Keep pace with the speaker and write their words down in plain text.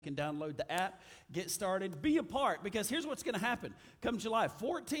can download the app, get started, be a part, because here's what's going to happen. Come July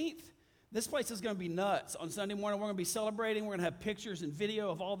 14th, this place is going to be nuts. On Sunday morning, we're going to be celebrating. We're going to have pictures and video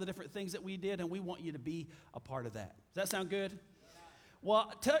of all the different things that we did, and we want you to be a part of that. Does that sound good?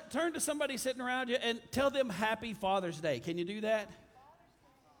 Well, turn to somebody sitting around you and tell them Happy Father's Day. Can you do that?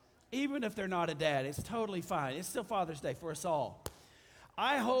 Even if they're not a dad, it's totally fine. It's still Father's Day for us all.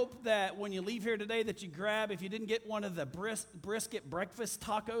 I hope that when you leave here today that you grab, if you didn't get one of the brisket breakfast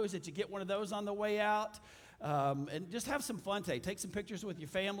tacos, that you get one of those on the way out. And just have some fun today. Take some pictures with your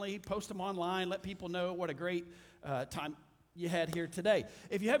family, post them online, let people know what a great time you had here today.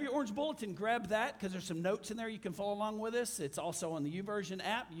 If you have your orange bulletin, grab that because there's some notes in there you can follow along with us. It's also on the YouVersion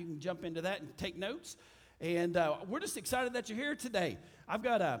app. You can jump into that and take notes. And we're just excited that you're here today. I've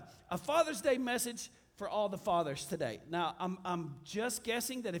got a Father's Day message for all the fathers today. Now, I'm just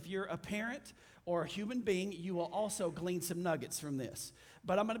guessing that if you're a parent or a human being, you will also glean some nuggets from this.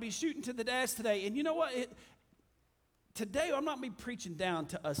 But I'm going to be shooting to the dads today. And you know what? Today, I'm not going to be preaching down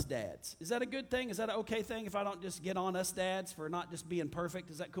to us dads. Is that a good thing? Is that an okay thing if I don't just get on us dads for not just being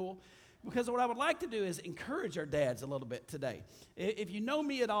perfect? Is that cool? Because what I would like to do is encourage our dads a little bit today. If you know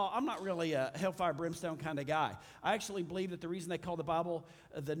me at all, I'm not really a hellfire brimstone kind of guy. I actually believe that the reason they call the Bible,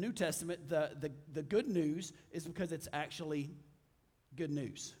 the New Testament, the good news is because it's actually good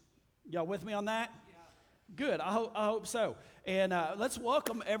news. Y'all with me on that? Good. I hope so. And let's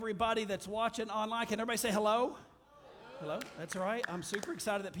welcome everybody that's watching online. Can everybody say hello? Hello. That's right. I'm super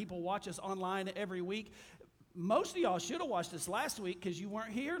excited that people watch us online every week. Most of y'all should have watched us last week because you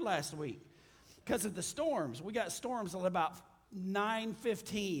weren't here last week because of the storms. We got storms at about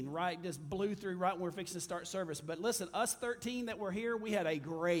 9:15, right? Just blew through right when we were fixing to start service. But listen, us 13 that were here, we had a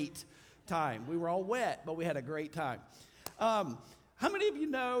great time. We were all wet, but we had a great time. How many of you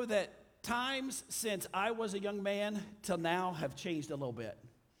know that times since I was a young man till now have changed a little bit?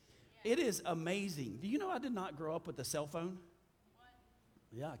 It is amazing. Do you know I did not grow up with a cell phone?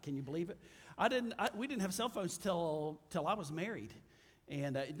 Yeah, can you believe it? We didn't have cell phones till I was married.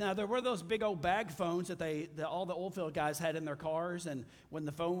 And now there were those big old bag phones that all the oil field guys had in their cars, and when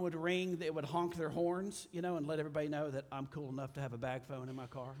the phone would ring, they would honk their horns, and let everybody know that I'm cool enough to have a bag phone in my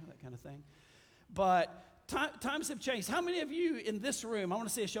car, that kind of thing. But times have changed. How many of you in this room, I want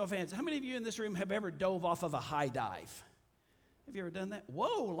to see a show of hands, how many of you in this room have ever dove off of a high dive? Have you ever done that?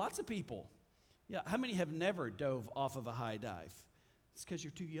 Whoa, lots of people. Yeah, how many have never dove off of a high dive? It's because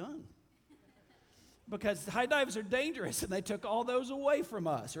you're too young. Because high dives are dangerous, and they took all those away from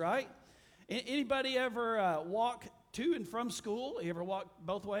us, right? Anybody ever walk to and from school? You ever walk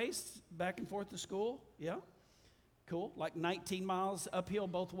both ways, back and forth to school? Yeah? Cool. Like 19 miles uphill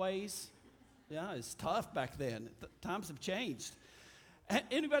both ways? Yeah, it's tough back then. Times have changed.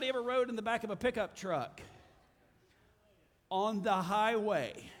 Anybody ever rode in the back of a pickup truck? On the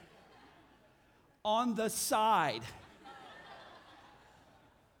highway. On the side.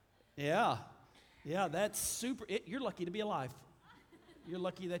 Yeah, that's super. You're lucky to be alive. You're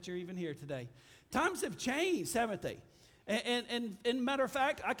lucky that you're even here today. Times have changed, haven't they? And matter of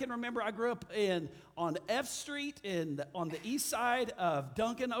fact, I can remember I grew up on F Street on the east side of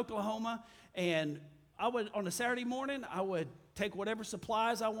Duncan, Oklahoma, and on a Saturday morning, I would take whatever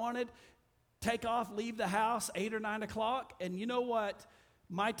supplies I wanted, take off, leave the house 8 or 9 o'clock, and you know what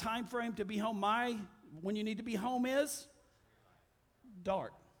my time frame to be home, when you need to be home is?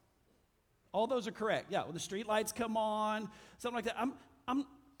 Dark. All those are correct. Yeah, when the street lights come on, something like that. I'm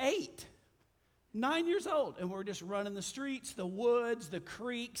 8, 9 years old, and we're just running the streets, the woods, the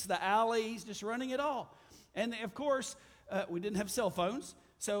creeks, the alleys, just running it all. And of course, we didn't have cell phones,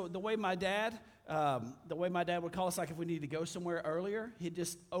 so the way my dad would call us, like if we needed to go somewhere earlier, he'd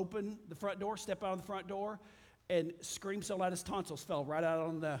just open the front door, step out of the front door, and scream so loud his tonsils fell right out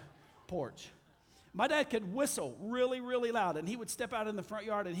on the porch. My dad could whistle really, really loud, and he would step out in the front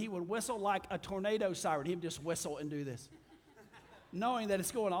yard, and he would whistle like a tornado siren. He would just whistle and do this, knowing that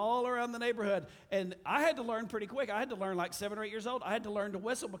it's going all around the neighborhood. And I had to learn pretty quick. I had to learn like 7 or 8 years old. I had to learn to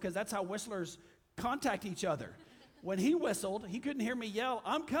whistle because that's how whistlers contact each other. When he whistled, he couldn't hear me yell,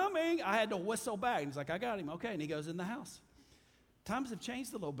 "I'm coming." I had to whistle back. And he's like, "I got him." Okay, and he goes in the house. Times have changed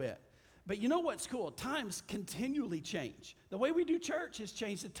a little bit. But you know what's cool? Times continually change. The way we do church has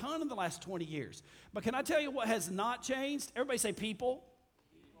changed a ton in the last 20 years. But can I tell you what has not changed? Everybody say people.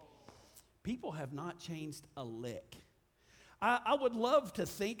 People have not changed a lick. I would love to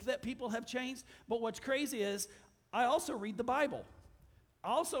think that people have changed, but what's crazy is I also read the Bible. I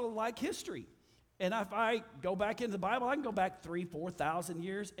also like history. And if I go back into the Bible, I can go back 3,000, 4,000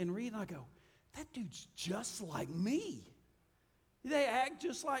 years and read, and I go, that dude's just like me. They act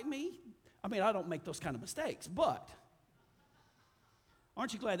just like me. I mean, I don't make those kind of mistakes, but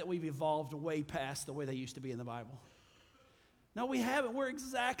Aren't you glad that we've evolved way past the way they used to be in the Bible? No, we haven't. We're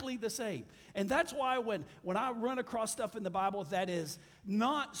exactly the same. And that's why when I run across stuff in the Bible that is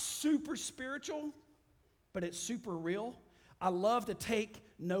not super spiritual, but it's super real, I love to take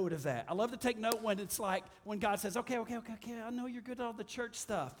note of that. I love to take note when it's like, when God says, okay, I know you're good at all the church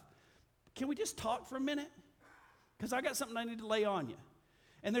stuff. Can we just talk for a minute? Because I got something I need to lay on you.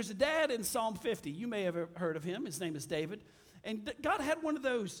 And there's a dad in Psalm 50. You may have heard of him. His name is David. And God had one of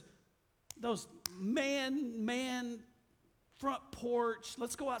those man, front porch,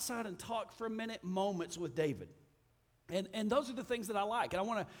 let's go outside and talk for a minute moments with David. And those are the things that I like. And I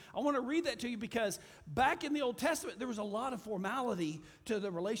want to read that to you because back in the Old Testament, there was a lot of formality to the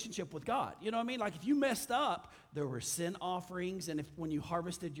relationship with God. You know what I mean? Like if you messed up, there were sin offerings. And when you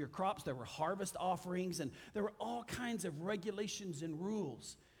harvested your crops, there were harvest offerings. And there were all kinds of regulations and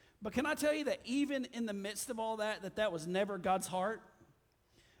rules. But can I tell you that even in the midst of all that, that was never God's heart?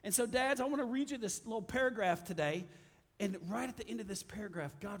 And so, dads, I want to read you this little paragraph today. And right at the end of this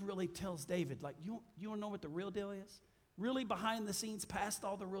paragraph, God really tells David, like, you want to know what the real deal is? Really behind the scenes, past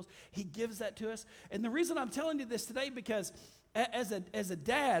all the rules. He gives that to us. And the reason I'm telling you this today, because as a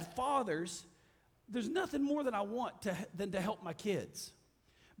dad, fathers, there's nothing more than I want than to help my kids.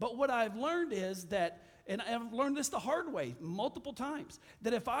 But what I've learned is that, and I've learned this the hard way multiple times,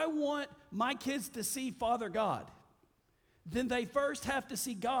 that if I want my kids to see Father God, then they first have to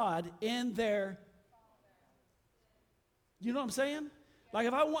see God in their, you know what I'm saying? Like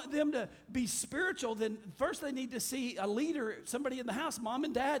if I want them to be spiritual, then first they need to see a leader, somebody in the house, mom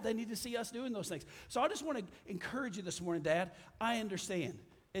and dad, they need to see us doing those things. So I just want to encourage you this morning, Dad. I understand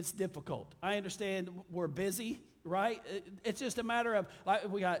it's difficult. I understand we're busy, right? It's just a matter of,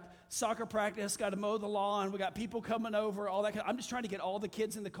 like, we got soccer practice, got to mow the lawn, we got people coming over, all that. I'm just trying to get all the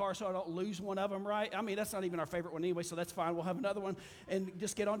kids in the car so I don't lose one of them, right? I mean, that's not even our favorite one anyway, so that's fine. We'll have another one and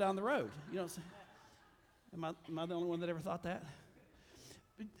just get on down the road. You know what I'm saying? Am I the only one that ever thought that?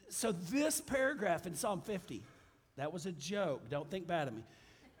 So this paragraph in Psalm 50, that was a joke. Don't think bad of me.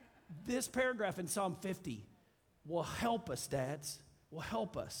 This paragraph in Psalm 50 will help us, dads, will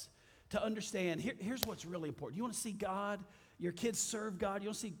help us to understand. Here's what's really important. You want to see God, your kids serve God. You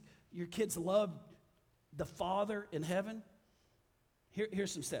want to see your kids love the Father in heaven?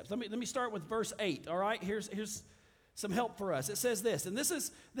 Here's some steps. Let me start with verse 8, all right? Here's some help for us. It says this, and this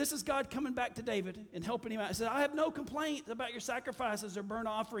is God coming back to David and helping him out. It says, I have no complaint about your sacrifices or burnt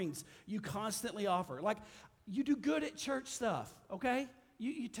offerings you constantly offer. Like, you do good at church stuff, okay?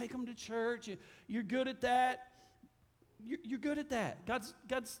 You take them to church. You're good at that. You're good at that.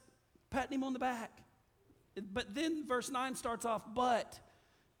 God's patting him on the back. But then verse 9 starts off, but.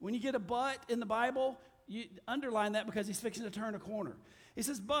 When you get a but in the Bible, you underline that because he's fixing to turn a corner. He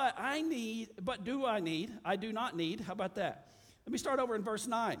says, I do not need. How about that? Let me start over in verse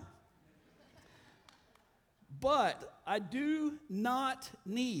 9. But I do not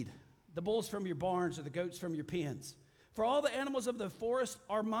need the bulls from your barns or the goats from your pens. For all the animals of the forest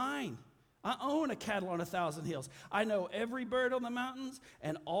are mine. I own a cattle on 1,000 hills. I know every bird on the mountains,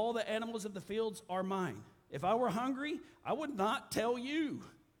 and all the animals of the fields are mine. If I were hungry, I would not tell you.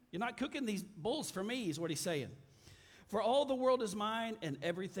 You're not cooking these bulls for me, is what he's saying. For all the world is mine and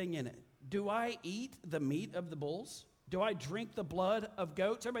everything in it. Do I eat the meat of the bulls? Do I drink the blood of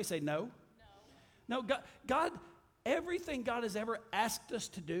goats? Everybody say no. No, God, everything God has ever asked us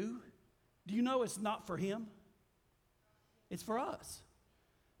to do you know it's not for him? It's for us.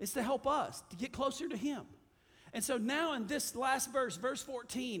 It's to help us, to get closer to him. And so now in this last verse, verse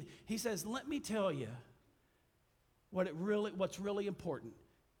 14, he says, let me tell you what's really important.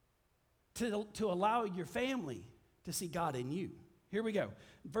 To allow your family to see God in you. Here we go.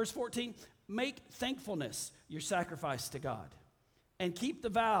 Verse 14, make thankfulness your sacrifice to God, and keep the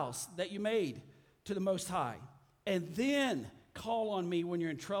vows that you made to the Most High, and then call on me when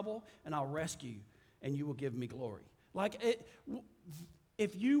you're in trouble, and I'll rescue you, and you will give me glory.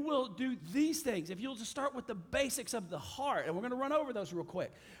 If you will do these things, if you'll just start with the basics of the heart, and we're going to run over those real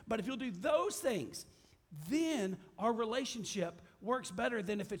quick, but if you'll do those things, then our relationship works better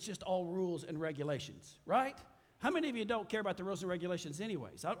than if it's just all rules and regulations, right? How many of you don't care about the rules and regulations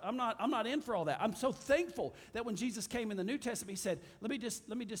anyways? I'm not in for all that. I'm so thankful that when Jesus came in the New Testament, he said, let me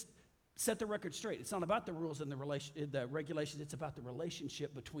just set the record straight. It's not about the rules and the regulations. It's about the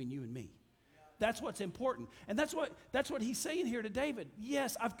relationship between you and me. That's what's important. And that's what he's saying here to David.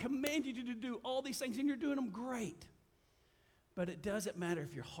 Yes, I've commanded you to do all these things, and you're doing them great. But it doesn't matter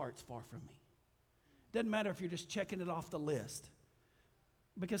if your heart's far from me. It doesn't matter if you're just checking it off the list.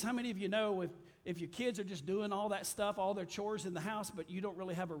 Because how many of you know if your kids are just doing all that stuff, all their chores in the house, but you don't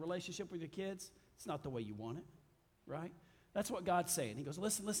really have a relationship with your kids, it's not the way you want it, right? That's what God's saying. He goes,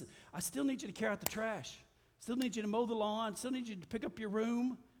 listen, I still need you to carry out the trash. Still need you to mow the lawn. Still need you to pick up your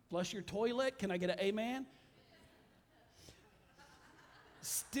room, flush your toilet. Can I get an amen?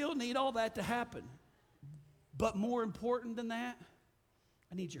 Still need all that to happen. But more important than that,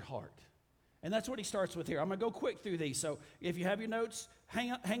 I need your heart. And that's what he starts with here. I'm going to go quick through these. So if you have your notes,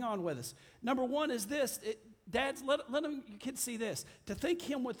 hang on with us. Number one is this. Dads, let your kids see this. To thank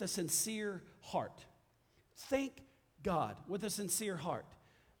him with a sincere heart. Thank God with a sincere heart.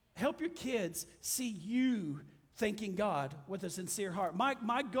 Help your kids see you thanking God with a sincere heart.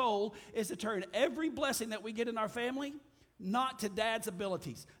 My goal is to turn every blessing that we get in our family, not to dad's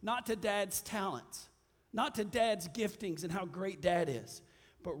abilities, not to dad's talents, not to dad's giftings and how great dad is,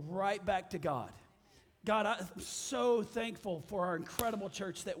 but right back to God. God, I'm so thankful for our incredible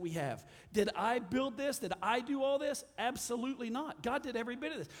church that we have. Did I build this? Did I do all this? Absolutely not. God did every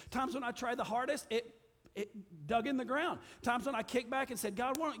bit of this. Times when I tried the hardest, it dug in the ground. Times when I kicked back and said,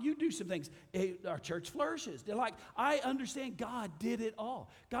 God, why don't you do some things? Our church flourishes. They're like, I understand God did it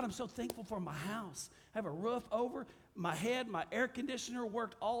all. God, I'm so thankful for my house. I have a roof over my head. My air conditioner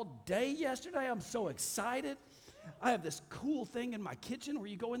worked all day yesterday. I'm so excited. I have this cool thing in my kitchen where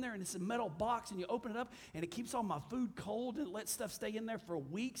you go in there and it's a metal box and you open it up and it keeps all my food cold and it lets stuff stay in there for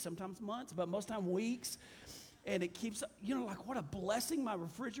weeks, sometimes months, but most time weeks. And it keeps, like what a blessing my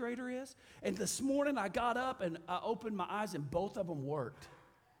refrigerator is. And this morning I got up and I opened my eyes and both of them worked.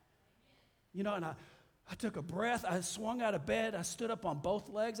 And I took a breath. I swung out of bed. I stood up on both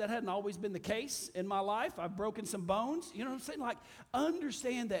legs. That hadn't always been the case in my life. I've broken some bones. You know what I'm saying? Like,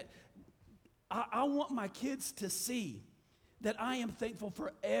 understand that I want my kids to see that I am thankful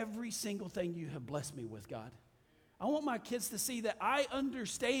for every single thing you have blessed me with, God. I want my kids to see that I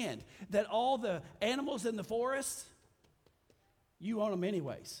understand that all the animals in the forest, you own them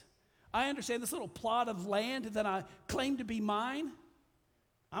anyways. I understand this little plot of land that I claim to be mine.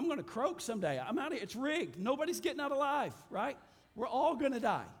 I'm going to croak someday. I'm out of here. It's rigged. Nobody's getting out alive, right? We're all going to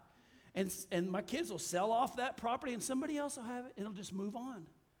die. And my kids will sell off that property and somebody else will have it and it'll just move on.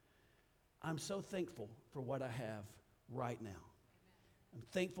 I'm so thankful for what I have right now. I'm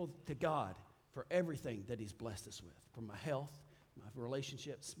thankful to God for everything that he's blessed us with, for my health, my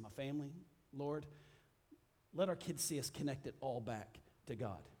relationships, my family. Lord, let our kids see us connected all back to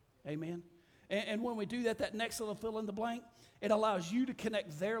God. Amen? And when we do that next little fill in the blank, it allows you to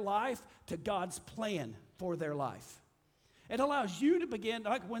connect their life to God's plan for their life. It allows you to begin,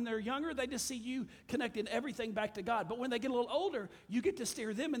 like when they're younger, they just see you connecting everything back to God. But when they get a little older, you get to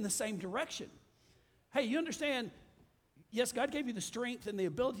steer them in the same direction. Hey, you understand, yes, God gave you the strength and the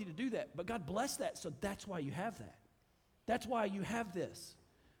ability to do that, but God blessed that, so that's why you have that. That's why you have this.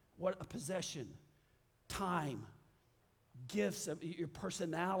 What a possession, time, gifts of your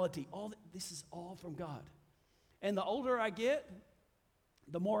personality, this is all from God. And the older I get,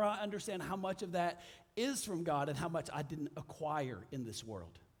 the more I understand how much of that is from God and how much I didn't acquire in this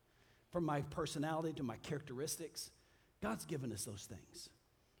world. From my personality to my characteristics, God's given us those things.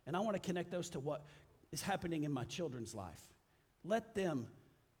 And I want to connect those to what is happening in my children's life. Let them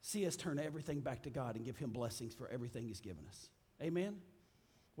see us turn everything back to God and give him blessings for everything he's given us. Amen?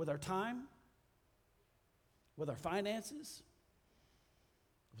 With our time, with our finances,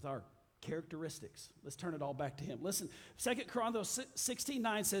 with our characteristics. Let's turn it all back to him. Listen, 2 Chronicles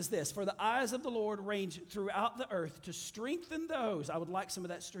 16:9 says this, for the eyes of the Lord range throughout the earth to strengthen those, I would like some of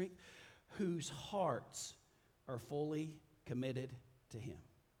that strength, whose hearts are fully committed to him.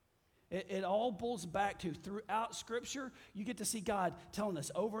 It all boils back to, throughout Scripture, you get to see God telling us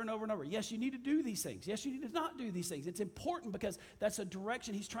over and over and over, yes, you need to do these things. Yes, you need to not do these things. It's important because that's a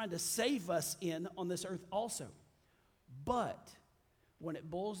direction he's trying to save us in on this earth also. But when it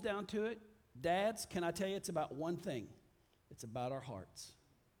boils down to it, dads, can I tell you, it's about one thing. It's about our hearts.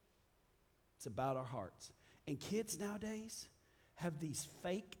 It's about our hearts. And kids nowadays have these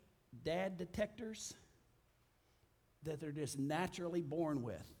fake dad detectors that they're just naturally born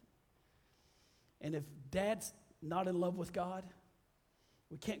with. And if dad's not in love with God,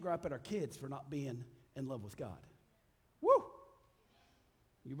 we can't gripe at our kids for not being in love with God. Woo!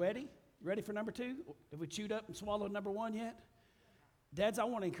 You ready? You ready for number 2? Have we chewed up and swallowed number 1 yet? Dads, I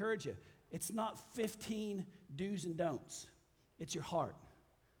want to encourage you. It's not 15 do's and don'ts. It's your heart.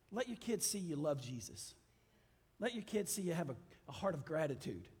 Let your kids see you love Jesus. Let your kids see you have a heart of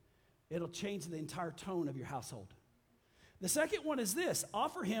gratitude. It'll change the entire tone of your household. The second one is this.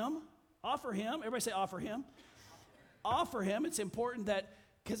 Offer him. Everybody say offer him. Offer him. It's important that,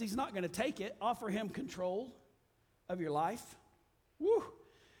 because he's not going to take it, offer him control of your life. Woo!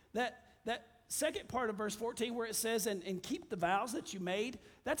 That second part of verse 14 where it says, and keep the vows that you made,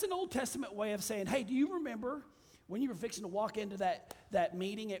 that's an Old Testament way of saying, hey, do you remember When you were fixing to walk into that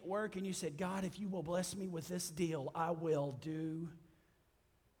meeting at work and you said, God, if you will bless me with this deal, I will do.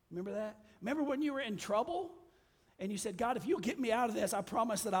 Remember that? Remember when you were in trouble and you said, God, if you'll get me out of this, I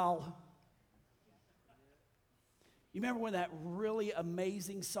promise that I'll. You remember when that really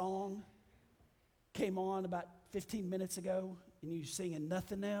amazing song came on about 15 minutes ago and you singing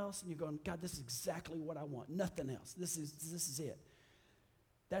nothing else and you're going, God, this is exactly what I want. Nothing else. This is it.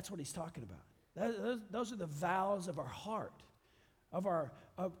 That's what he's talking about. Those are the vows of our heart, of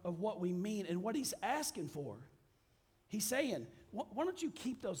what we mean and what he's asking for. He's saying, why don't you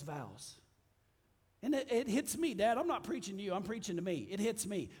keep those vows? And it hits me, Dad. I'm not preaching to you. I'm preaching to me. It hits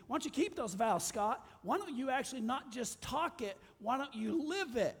me. Why don't you keep those vows, Scott? Why don't you actually not just talk it? Why don't you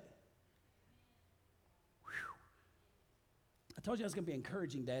live it? Whew. I told you I was going to be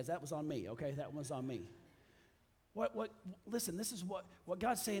encouraging, dads. That was on me, okay? That was on me. Listen, this is what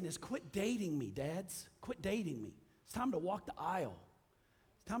God's saying is quit dating me, dads. Quit dating me. It's time to walk the aisle.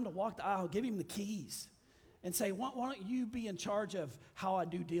 It's time to walk the aisle. Give him the keys. And say, why don't you be in charge of how I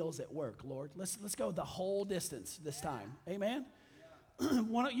do deals at work, Lord? Let's go the whole distance this time. Amen?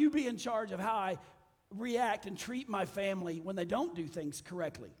 Why don't you be in charge of how I react and treat my family when they don't do things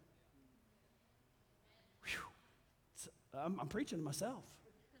correctly? I'm preaching to myself.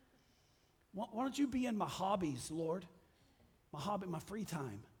 Why don't you be in my hobbies, Lord? My hobby, my free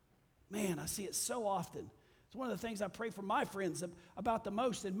time. Man, I see it so often. It's one of the things I pray for my friends about the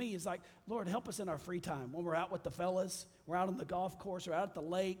most in me is like, Lord, help us in our free time. When we're out with the fellas, we're out on the golf course, we're out at the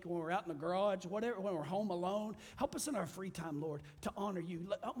lake, when we're out in the garage, whatever, when we're home alone. Help us in our free time, Lord, to honor you.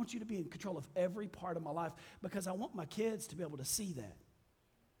 I want you to be in control of every part of my life because I want my kids to be able to see that.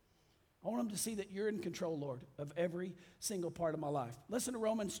 I want them to see that you're in control, Lord, of every single part of my life. Listen to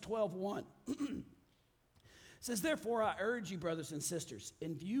Romans 12:1. It says, therefore, I urge you, brothers and sisters,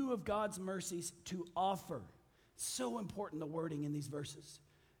 in view of God's mercies, to offer. So important, the wording in these verses.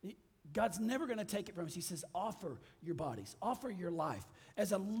 God's never going to take it from us. He says, offer your bodies, offer your life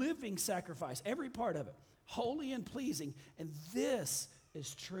as a living sacrifice, every part of it, holy and pleasing. And this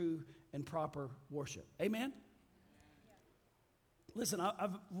is true and proper worship. Amen? Listen,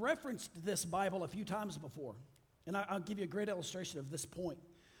 I've referenced this Bible a few times before, and I'll give you a great illustration of this point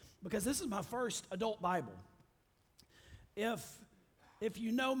because this is my first adult Bible. If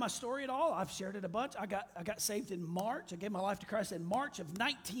you know my story at all, I've shared it a bunch. I got saved in March. I gave my life to Christ in March of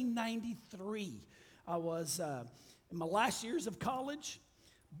 1993. I was in my last years of college.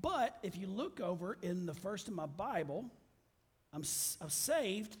 But if you look over in the first of my Bible, I'm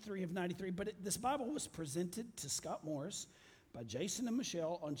saved 3 of 93. But this Bible was presented to Scott Morris by Jason and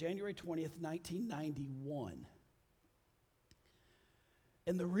Michelle on January 20th, 1991.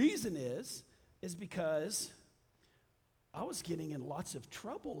 And the reason is because I was getting in lots of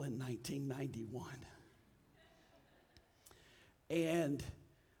trouble in 1991. And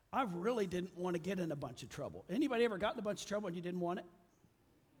I really didn't want to get in a bunch of trouble. Anybody ever got in a bunch of trouble and you didn't want it?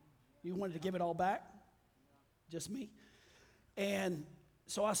 You wanted to give it all back? Just me? And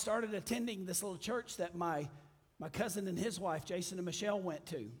so I started attending this little church that my cousin and his wife, Jason and Michelle, went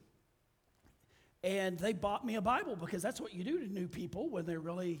to. And they bought me a Bible because that's what you do to new people when they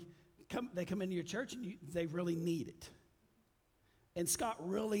come into your church and they really need it. And Scott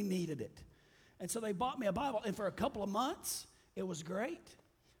really needed it. And so they bought me a Bible. And for a couple of months, it was great.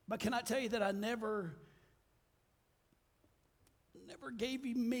 But can I tell you that I never gave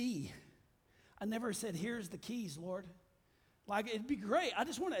him me. I never said, here's the keys, Lord. Like, it'd be great. I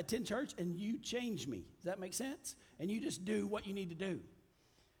just want to attend church and you change me. Does that make sense? And you just do what you need to do.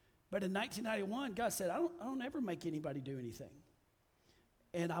 But in 1991, God said, I don't ever make anybody do anything.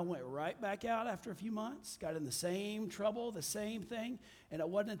 And I went right back out after a few months, got in the same trouble, the same thing. And it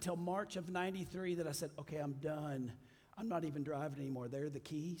wasn't until March of 93 that I said, okay, I'm done. I'm not even driving anymore. There are the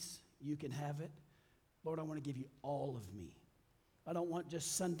keys. You can have it. Lord, I want to give you all of me. I don't want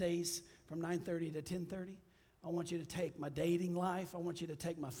just Sundays from 9:30 to 10:30. I want you to take my dating life. I want you to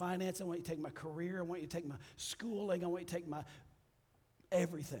take my finance. I want you to take my career. I want you to take my schooling. I want you to take my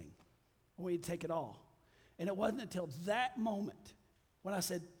everything. I want you to take it all. And it wasn't until that moment when I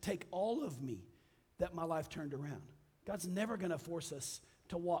said, take all of me, that my life turned around. God's never going to force us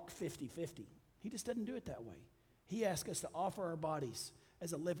to walk 50-50. He just doesn't do it that way. He asks us to offer our bodies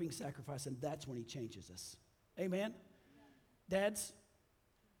as a living sacrifice, and that's when he changes us. Amen? Dads,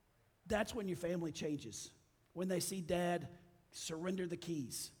 that's when your family changes. When they see dad surrender the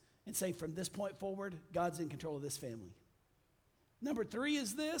keys and say, from this point forward, God's in control of this family. Number 3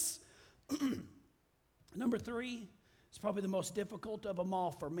 is this. Number 3, it's probably the most difficult of them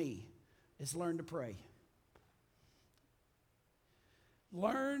all for me, is learn to pray.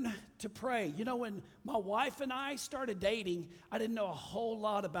 Learn to pray. You know, when my wife and I started dating, I didn't know a whole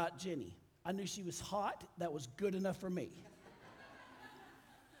lot about Jenny. I knew she was hot. That was good enough for me.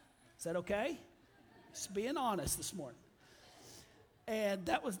 Is that okay? Just being honest this morning. And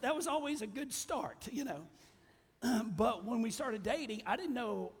that was always a good start, you know. But when we started dating, I didn't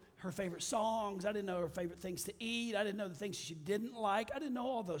know her favorite songs. I didn't know her favorite things to eat. I didn't know the things she didn't like. I didn't know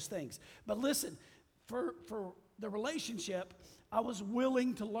all those things. But listen, for the relationship, I was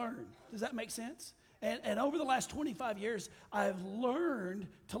willing to learn. Does that make sense? And over the last 25 years, I've learned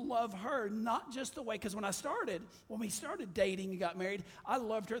to love her, not just the way, because when we started dating and got married, I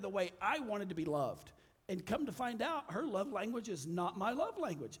loved her the way I wanted to be loved. And come to find out, her love language is not my love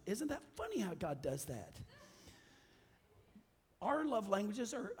language. Isn't that funny how God does that? Our love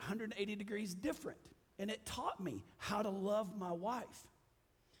languages are 180 degrees different. And it taught me how to love my wife.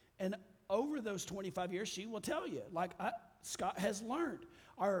 And over those 25 years, she will tell you, Scott has learned.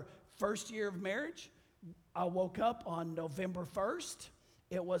 Our first year of marriage, I woke up on November 1st.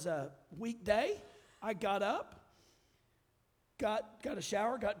 It was a weekday. I got up, got a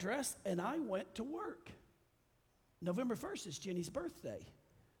shower, got dressed, and I went to work. November 1st is Jenny's birthday.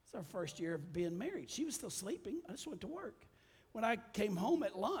 It's our first year of being married. She was still sleeping. I just went to work. When I came home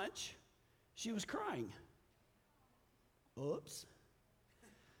at lunch, she was crying. Oops.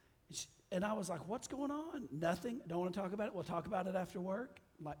 And I was like, what's going on? Nothing. Don't want to talk about it. We'll talk about it after work.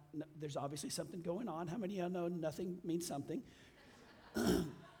 Like, no, there's obviously something going on. How many of y'all know nothing means something?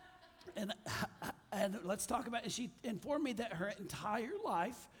 and let's talk about it. She informed me that her entire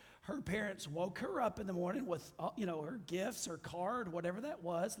life, her parents woke her up in the morning with, her gifts, her card, whatever that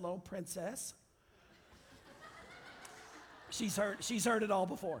was, little princess. She's heard it all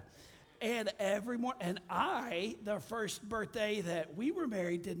before. And every morning, and the first birthday that we were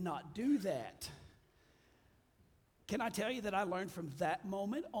married, did not do that. Can I tell you that I learned from that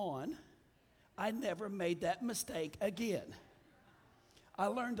moment on, I never made that mistake again. I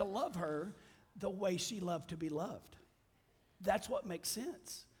learned to love her the way she loved to be loved. That's what makes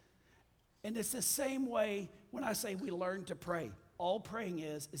sense. And it's the same way when I say we learn to pray. All praying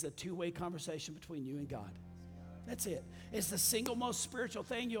is a two-way conversation between you and God. That's it. It's the single most spiritual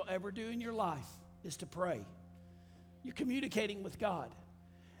thing you'll ever do in your life is to pray. You're communicating with God.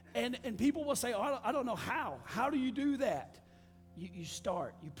 And people will say, oh, I don't know how. How do you do that? You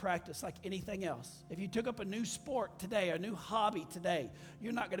start. You practice like anything else. If you took up a new sport today, a new hobby today,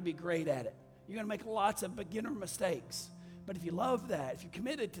 you're not going to be great at it. You're going to make lots of beginner mistakes. But if you love that, if you're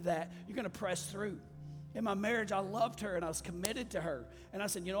committed to that, you're going to press through. In my marriage, I loved her and I was committed to her. And I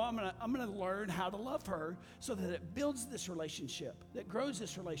said, I'm going to learn how to love her so that it builds this relationship, that grows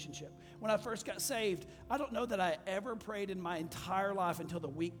this relationship. When I first got saved, I don't know that I ever prayed in my entire life until the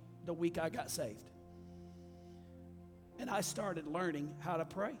week I got saved. And I started learning how to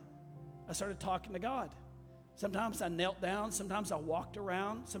pray. I started talking to God. Sometimes I knelt down. Sometimes I walked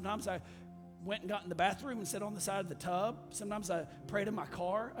around. Sometimes I went and got in the bathroom and sat on the side of the tub. Sometimes I prayed in my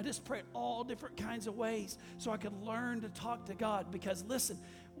car. I just prayed all different kinds of ways so I could learn to talk to God. Because listen,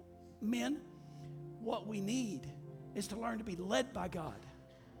 men, what we need is to learn to be led by God.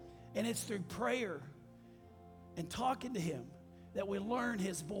 And it's through prayer and talking to Him that we learn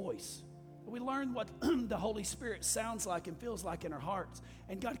His voice. We learn what the Holy Spirit sounds like and feels like in our hearts.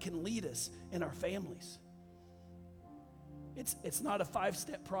 And God can lead us in our families. It's not a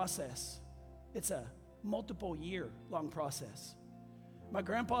 5-step process. It's a multiple year long process. My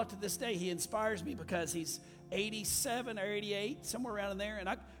grandpa, to this day, he inspires me because he's 87 or 88, somewhere around in there. And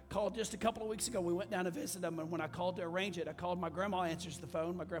I called just a couple of weeks ago. We went down to visit him. And when I called to arrange it, I called. My grandma answers the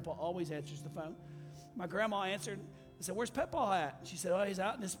phone. My grandpa always answers the phone. My grandma answered. I said, where's Pepaw at? And she said, oh, he's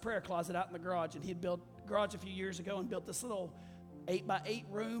out in his prayer closet out in the garage. And he'd built a garage a few years ago and built this little 8x8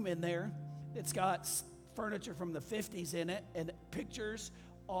 room in there. It's got furniture from the 50s in it and pictures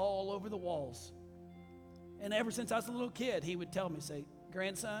all over the walls. And ever since I was a little kid, he would tell me, say,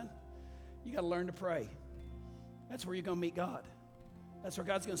 grandson, you got to learn to pray. That's where you're going to meet God. That's where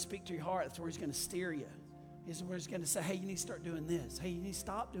God's going to speak to your heart. That's where He's going to steer you. He's where He's going to say, hey, you need to start doing this. Hey, you need to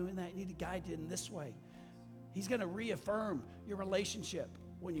stop doing that. You need to guide you in this way. He's going to reaffirm your relationship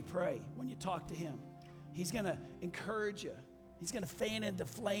when you pray, when you talk to Him. He's going to encourage you. He's going to fan into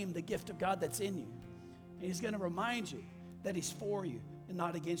flame the gift of God that's in you. And He's going to remind you that He's for you and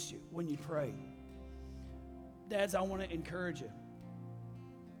not against you when you pray. Dads, I want to encourage you.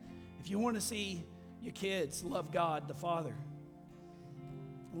 If you want to see your kids love God, the Father,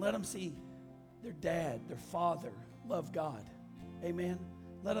 let them see their dad, their father, love God. Amen.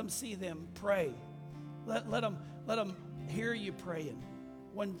 Let them see them pray. Let them hear you praying.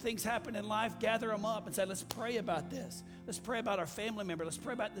 when things happen in life, gather them up and say, let's pray about this. Let's pray about our family member. Let's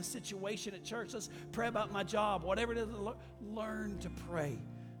pray about the situation at church. Let's pray about my job. Whatever it is, learn to pray.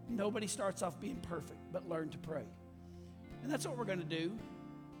 Nobody starts off being perfect, but learn to pray. And that's what we're going to do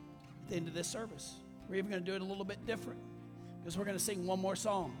at the end of this service. We're even going to do it a little bit different because we're going to sing one more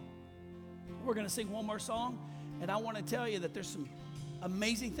song. We're going to sing one more song, and I want to tell you that there's some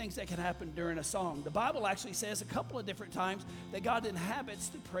amazing things that can happen during a song. The Bible actually says a couple of different times that God inhabits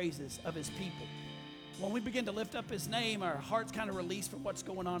the praises of his people. When we begin to lift up his name, our hearts kind of release from what's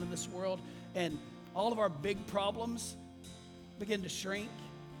going on in this world, and all of our big problems begin to shrink,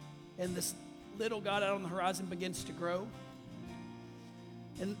 and this little God out on the horizon begins to grow.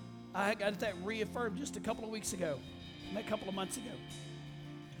 And I got that reaffirmed just a couple of weeks ago, a couple of months ago.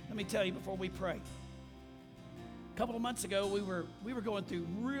 Let me tell you before we pray. A couple of months ago, we were going through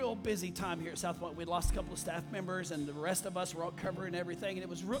real busy time here at Southpointe. We'd lost a couple of staff members, and the rest of us were all covering everything, and it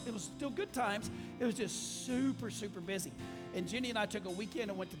was still good times. It was just super, super busy. And Jenny and I took a weekend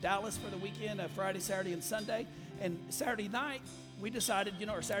and went to Dallas for the weekend, Friday, Saturday, and Sunday. And Saturday night, we decided,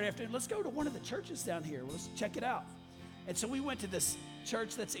 or Saturday afternoon, let's go to one of the churches down here. Let's check it out. And so we went to this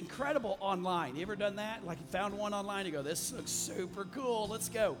church that's incredible online. You ever done that? Like you found one online, you go, this looks super cool, let's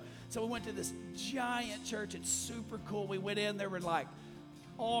go. So we went to this giant church. It's super cool. We went in, there were like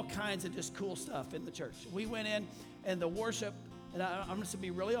all kinds of just cool stuff in the church. We went in, and the worship, and I'm just gonna be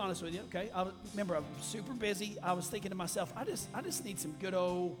really honest with you, okay? I was super busy. I was thinking to myself, I just need some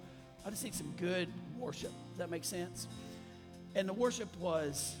good worship. Does that make sense? And the worship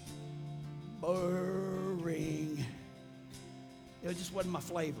was boring. It just wasn't my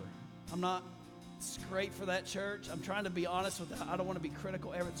flavor. It's great for that church. I'm trying to be honest with that. I don't want to be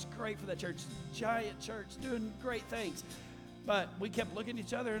critical ever. It's great for that church. Giant church doing great things. But we kept looking at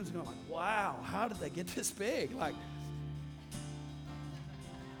each other and going like, wow, how did they get this big?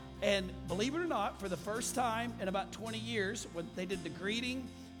 And believe it or not, for the first time in about 20 years, when they did the greeting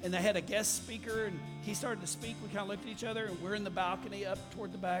and they had a guest speaker and he started to speak, we kind of looked at each other and we're in the balcony up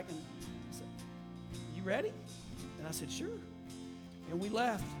toward the back and I said, you ready? And I said, sure. And we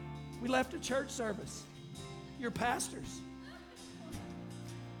left. We left a church service. You're pastors.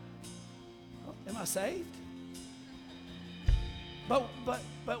 Oh, am I saved?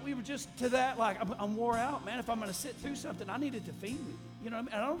 But we were just to that, like, I'm wore out, man. If I'm going to sit through something, I need it to feed me. You know what I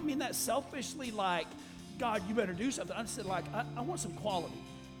mean? And I don't mean that selfishly, like, God, you better do something. I just said, like, I want some quality.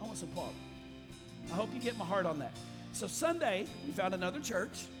 I want some quality. I hope you get my heart on that. So Sunday, we found another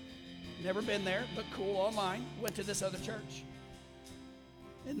church. Never been there, but cool online. Went to this other church.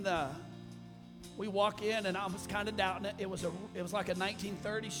 And we walk in, and I was kind of doubting it. It was like a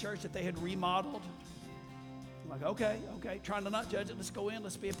 1930s church that they had remodeled. I'm like, okay, trying to not judge it. Let's go in,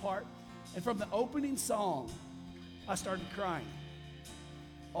 let's be a part. And from the opening song, I started crying.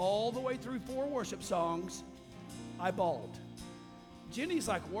 All the way through 4 worship songs, I bawled. Jenny's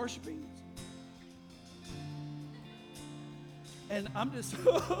like worshiping. And I'm just,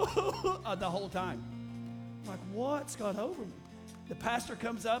 the whole time. I'm like, what's gone over me? The pastor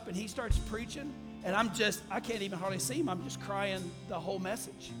comes up and he starts preaching, and I can't even hardly see him. I'm just crying the whole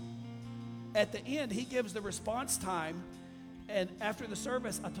message. At the end, he gives the response time, and after the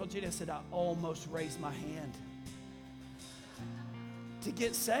service, I told Jenny, I said, I almost raised my hand to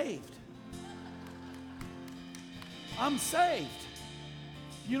get saved. I'm saved.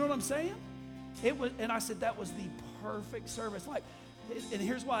 You know what I'm saying? And I said, that was the perfect service. And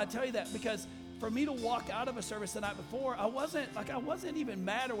here's why I tell you that, because for me to walk out of a service the night before, I wasn't even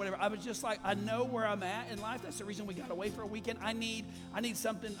mad or whatever. I was just like, I know where I'm at in life. That's the reason we got away for a weekend. I need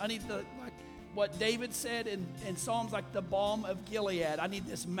something. I need what David said in Psalms, like the balm of Gilead. I need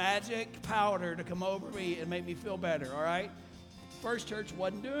this magic powder to come over me and make me feel better, all right? First church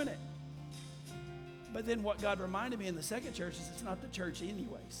wasn't doing it. But then what God reminded me in the second church is it's not the church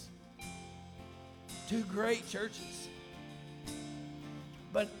anyways. 2 great churches.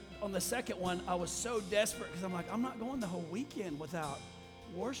 But on the second one, I was so desperate because I'm like, I'm not going the whole weekend without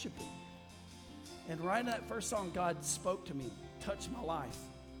worshiping. And right in that first song, God spoke to me, touched my life.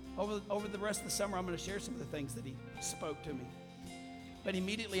 Over the rest of the summer, I'm going to share some of the things that he spoke to me. But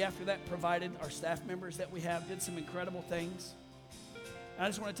immediately after that, provided our staff members that we have, did some incredible things. And I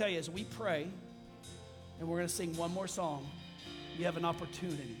just want to tell you, as we pray, and we're going to sing one more song, you have an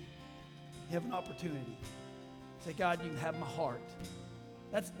opportunity. You have an opportunity. Say, God, you can have my heart.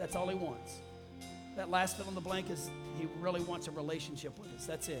 That's all he wants. That last fill in the blank is he really wants a relationship with us.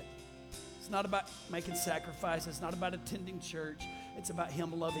 That's it. It's not about making sacrifices. It's not about attending church. It's about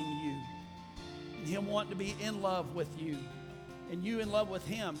him loving you and him wanting to be in love with you and you in love with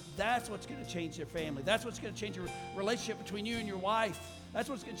him, that's what's going to change your family. That's what's going to change your relationship between you and your wife. That's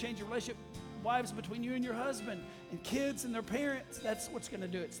what's going to change your relationship, wives, between you and your husband, and kids and their parents. That's what's going to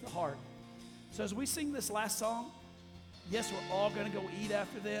do it. It's the heart. So as we sing this last song, yes, we're all going to go eat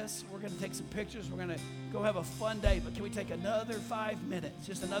after this. We're going to take some pictures. We're going to go have a fun day. But can we take another 5 minutes,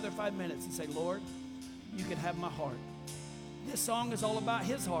 just another 5 minutes, and say, Lord, you can have my heart. This song is all about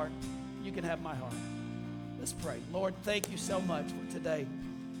his heart. You can have my heart. Let's pray. Lord, thank you so much for today.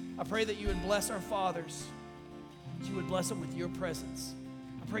 I pray that you would bless our fathers, that you would bless them with your presence.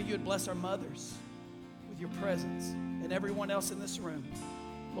 I pray you would bless our mothers with your presence, and everyone else in this room.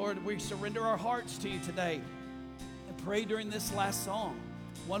 Lord, we surrender our hearts to you today. And pray during this last song,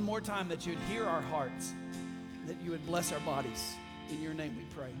 one more time, that you'd hear our hearts, that you would bless our bodies. In your name we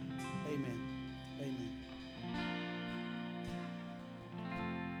pray. Amen. Amen.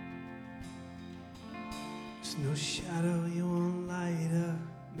 There's no shadow you won't light up,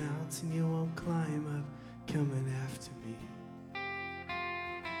 mountain you won't climb up, coming after me.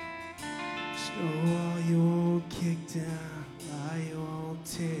 There's no wall you won't kick down, lie you won't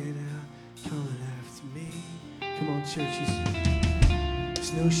tear down, coming after me. Come on, churches.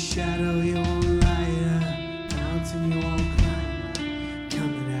 There's no shadow you won't light up, mountain you won't climb up,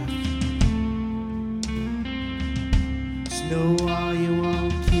 coming after me. There's no wall you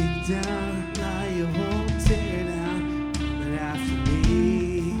won't kick down, lie you won't tear down, coming after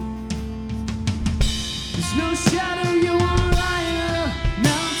me. There's no shadow you won't light up,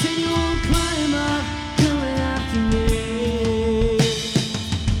 mountain you won't climb up, coming after me.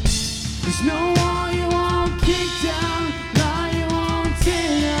 There's no wall you won't kick down, lie you won't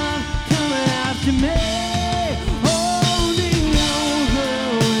tear down, coming after me. Oh, the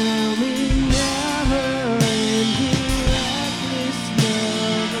overwhelming, never-ending, reckless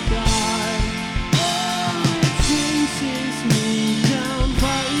love of God. Oh, it chases me down,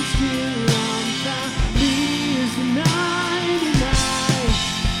 fights till I'm found, leaves the 99.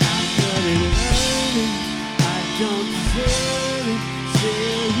 I couldn't earn it, I don't deserve it,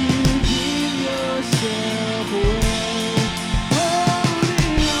 still you give yourself away. Oh, the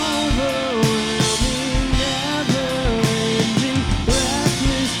overwhelming, never-ending,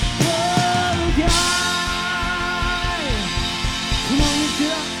 reckless love of God. Come on, lift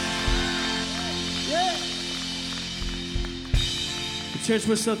it up. Yeah. Church,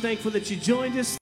 we're so thankful that you joined us.